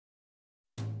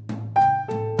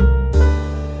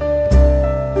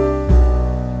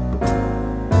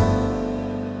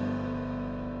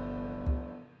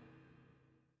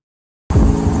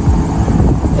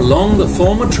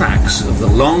former tracks of the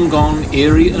long-gone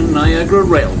Erie and Niagara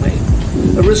Railway,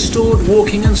 a restored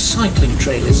walking and cycling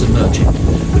trail is emerging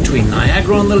between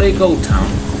Niagara-on-the-Lake Old Town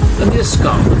and the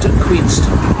escarpment at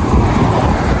Queenston.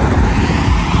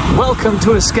 Welcome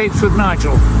to Escapes with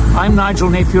Nigel. I'm Nigel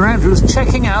Napier-Andrews,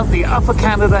 checking out the Upper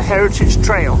Canada Heritage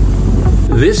Trail.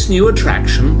 This new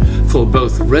attraction, for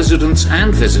both residents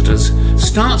and visitors,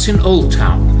 starts in Old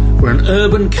Town, where an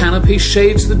urban canopy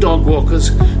shades the dog walkers,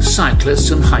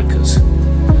 cyclists and hikers.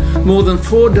 More than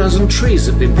 4 dozen trees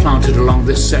have been planted along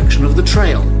this section of the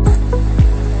trail.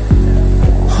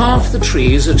 Half the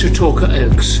trees are Chautauqua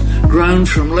oaks, grown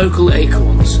from local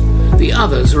acorns. The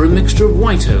others are a mixture of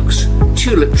white oaks,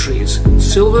 tulip trees,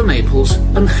 silver maples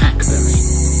and hackberry.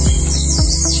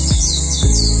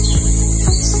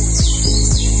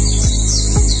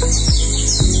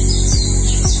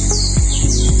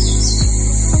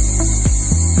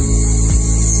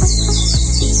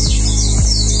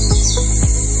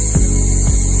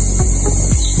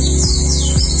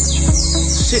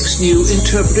 Six new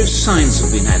interpretive signs have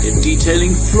been added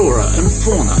detailing flora and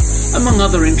fauna, among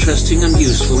other interesting and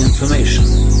useful information.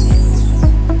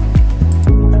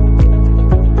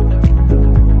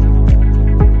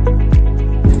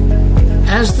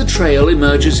 As the trail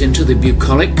emerges into the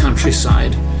bucolic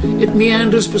countryside, it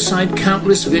meanders beside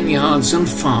countless vineyards and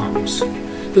farms.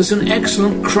 There's an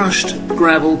excellent crushed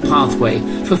gravel pathway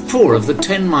for 4 of the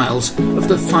 10 miles of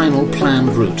the final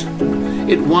planned route.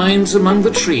 It winds among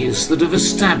the trees that have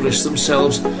established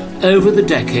themselves over the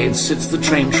decades since the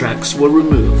train tracks were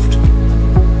removed.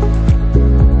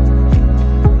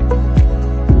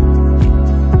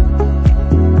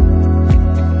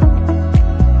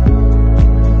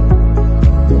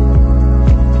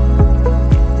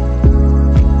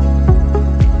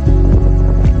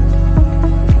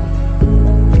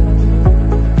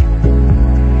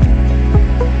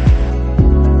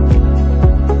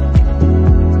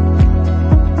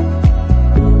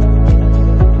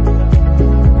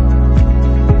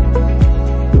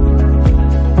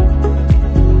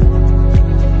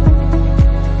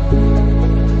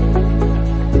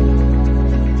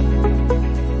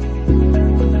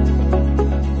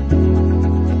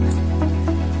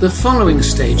 The following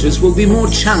stages will be more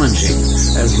challenging,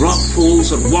 as rock falls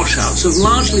and washouts have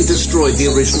largely destroyed the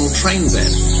original train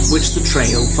bed, which the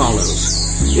trail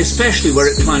follows, especially where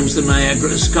it climbs the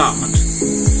Niagara escarpment.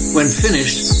 When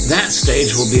finished, that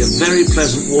stage will be a very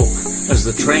pleasant walk, as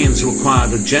the trains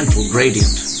required a gentle gradient.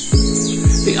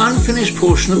 The unfinished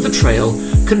portion of the trail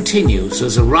continues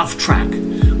as a rough track,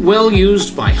 well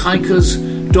used by hikers,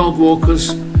 dog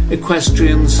walkers,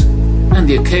 equestrians, and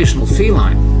the occasional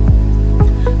feline.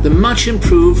 The much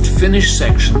improved finished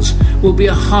sections will be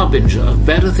a harbinger of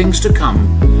better things to come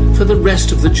for the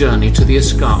rest of the journey to the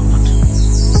escarpment.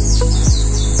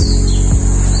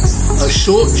 A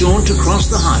short jaunt across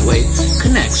the highway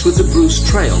connects with the Bruce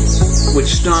Trail,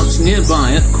 which starts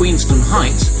nearby at Queenston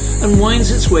Heights and winds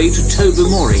its way to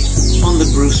Tobermory on the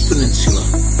Bruce Peninsula.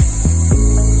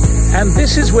 And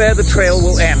this is where the trail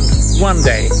will end, one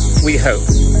day, we hope.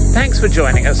 Thanks for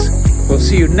joining us. We'll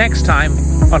see you next time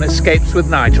on Escapes with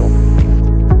Nigel.